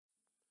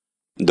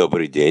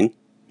Добрый день,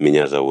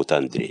 меня зовут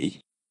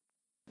Андрей.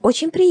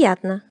 Очень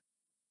приятно.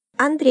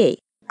 Андрей,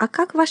 а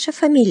как ваша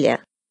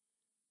фамилия?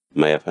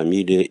 Моя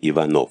фамилия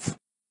Иванов.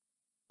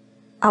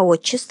 А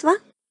отчество?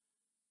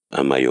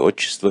 А мое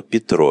отчество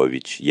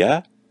Петрович.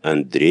 Я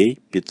Андрей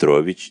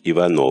Петрович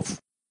Иванов.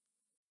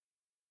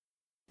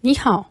 你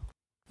好，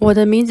我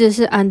的名字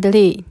是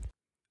Andrie，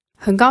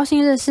很高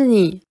兴认识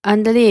你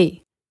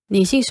，Andrie。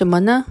你姓什么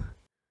呢？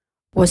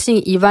我姓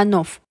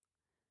Ivanov。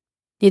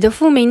你的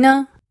复名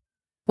呢？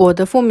我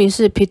的复名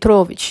是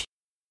Petrovich。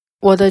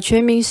我的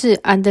全名是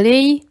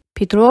Andrei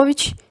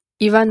Petrovich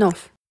Ivanov。